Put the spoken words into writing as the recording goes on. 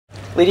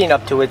Leading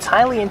up to its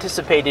highly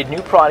anticipated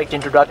new product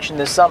introduction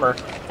this summer,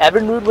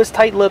 Evinrude was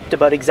tight-lipped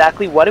about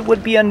exactly what it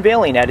would be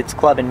unveiling at its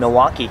club in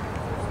Milwaukee.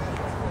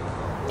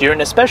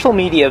 During a special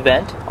media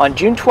event on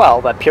June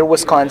 12 at Pierre,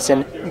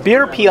 Wisconsin,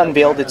 BRP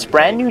unveiled its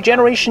brand new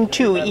Generation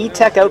 2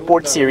 E-Tec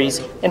Outboard series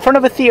in front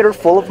of a theater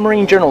full of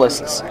marine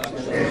journalists.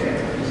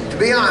 To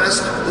be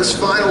honest, this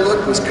final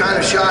look was kind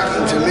of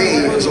shocking to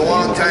me as a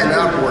long-time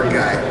outboard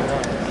guy.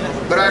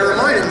 But I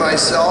reminded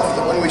myself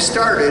that when we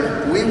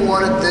started, we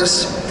wanted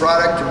this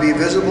product to be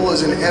visible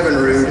as an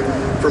Evinrude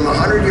from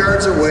 100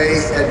 yards away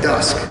at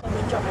dusk.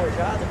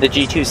 The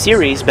G2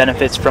 series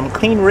benefits from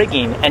clean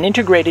rigging and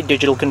integrated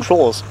digital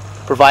controls,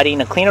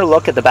 providing a cleaner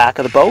look at the back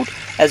of the boat,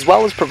 as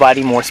well as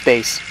providing more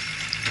space.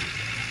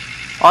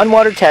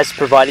 On-water tests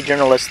provided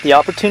journalists the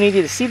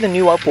opportunity to see the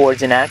new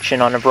outboards in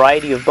action on a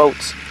variety of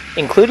boats,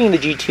 including the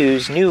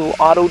G2's new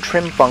auto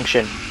trim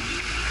function.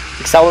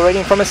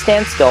 Accelerating from a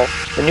standstill,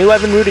 the new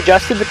Evinrude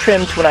adjusted the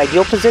trim to an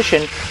ideal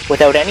position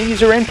without any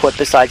user input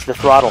besides the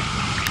throttle.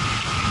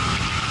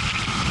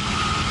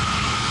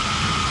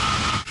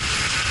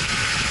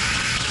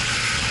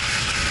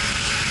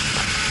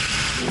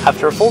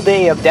 After a full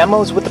day of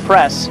demos with the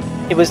press,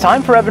 it was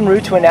time for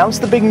Evinrude to announce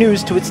the big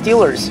news to its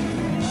dealers.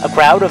 A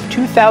crowd of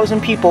 2,000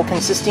 people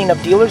consisting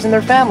of dealers and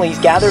their families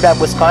gathered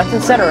at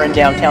Wisconsin Center in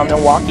downtown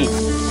Milwaukee.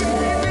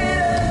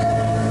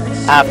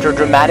 After a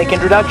dramatic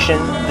introduction,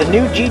 the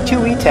new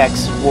G2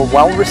 E-Tecs were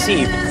well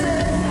received.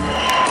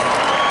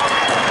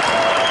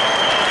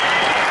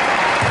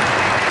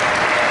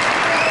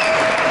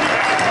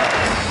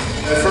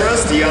 For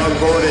us, the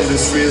outboard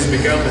industry has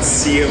become a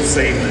sea of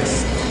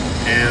sameness,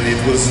 and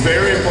it was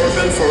very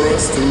important for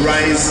us to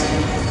rise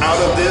out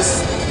of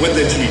this with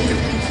the G2.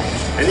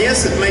 And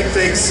yes, it may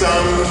take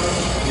some,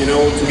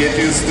 to get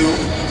used to,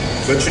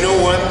 but you know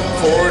what?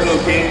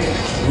 Forward-looking,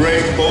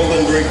 great, bold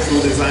and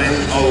breakthrough design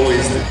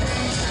always do.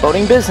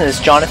 Boating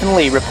Business, Jonathan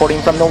Lee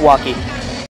reporting from Milwaukee.